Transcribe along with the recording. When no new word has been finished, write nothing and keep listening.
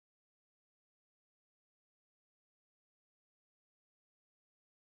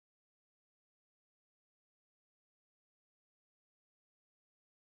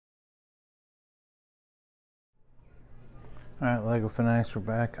Alright, Lego Fanatics, we're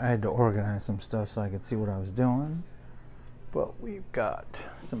back. I had to organize some stuff so I could see what I was doing. But we've got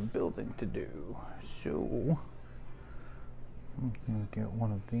some building to do. So, I'm going to get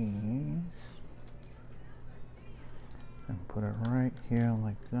one of these and put it right here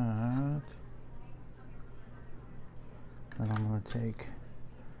like that. Then I'm going to take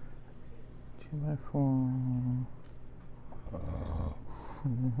 2x4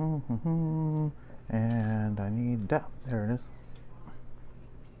 and I need that. There it is.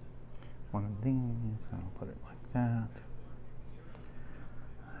 One of these. I'll put it like that.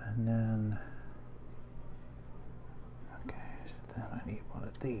 And then, okay, so then I need one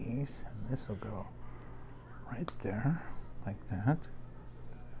of these, and this will go right there, like that.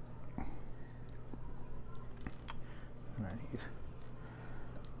 And I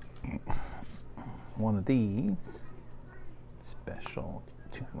need one of these special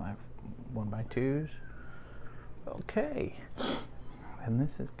 1x2s. Okay, and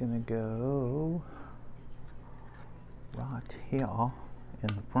this is gonna go right here in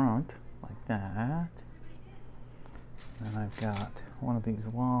the front like that. And I've got one of these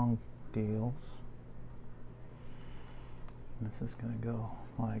long deals. This is gonna go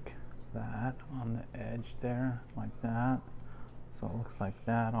like that on the edge there, like that. So it looks like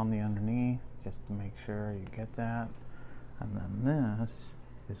that on the underneath, just to make sure you get that. And then this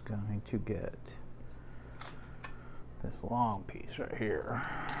is going to get this long piece right here.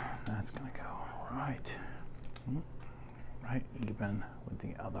 That's gonna go right even with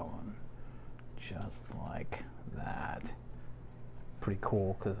the other one, just like that. Pretty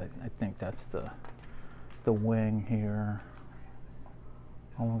cool, because I think that's the wing here.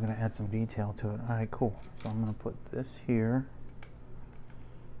 Oh, we're gonna add some detail to it. All right, cool. So I'm gonna put this here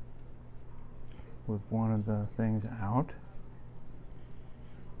with one of the things out.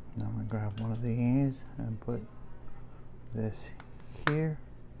 Now I'm gonna grab one of these and put this here.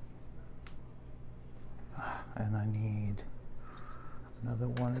 And I need another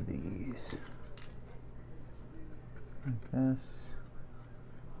one of these, like this,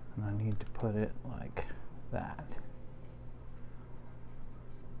 and I need to put it like that.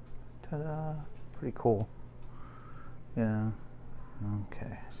 Ta-da! Pretty cool. Yeah.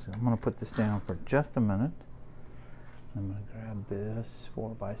 Okay, so I'm going to put this down for just a minute. I'm going to grab this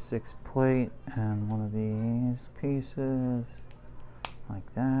 4x6 plate and one of these pieces, like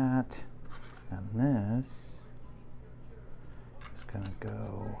that, and this is going to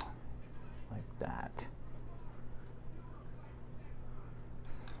go like that.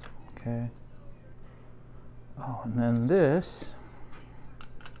 Okay. Oh, and then this,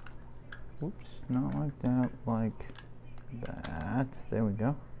 whoops, not like that, like that. There we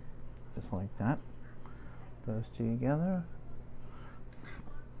go. Just like that. Those two together.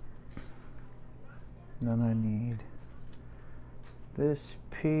 Then I need this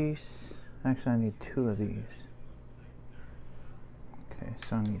piece. Actually, I need two of these. Okay,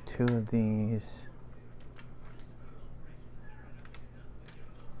 so I need two of these.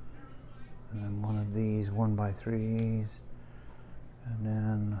 And then one of these 1x3s. And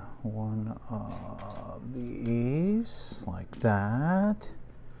then one of these, like that.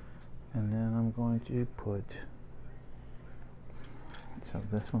 And then I'm going to put, so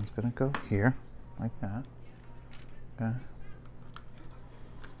this one's going to go here, like that. Okay.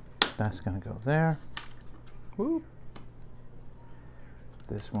 That's going to go there. Whoop.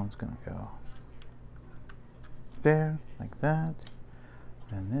 This one's going to go there, like that.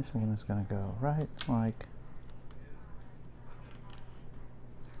 And this one is going to go right, like.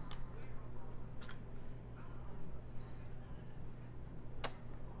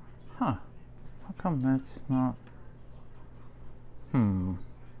 Huh. How come that's not? It's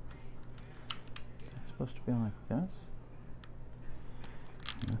supposed to be like this.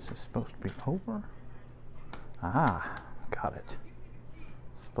 This is supposed to be over. Ah, got it.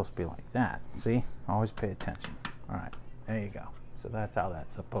 It's supposed to be like that. See? Always pay attention. All right, there you go. So that's how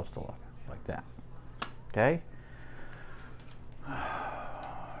that's supposed to look. It's like that. Okay? All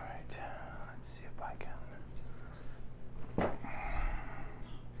right. Let's see if I can.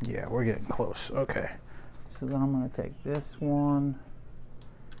 Yeah, we're getting close. Okay. So then I'm going to take this one,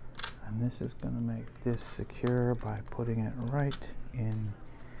 and this is going to make this secure by putting it right in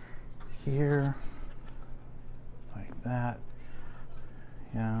here, like that.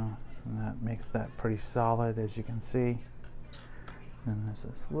 Yeah, and that makes that pretty solid, as you can see. And there's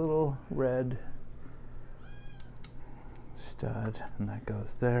this little red stud, and that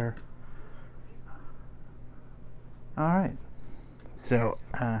goes there. All right. So,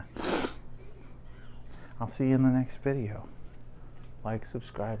 I'll see you in the next video. Like,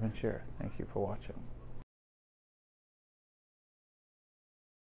 subscribe, and share. Thank you for watching.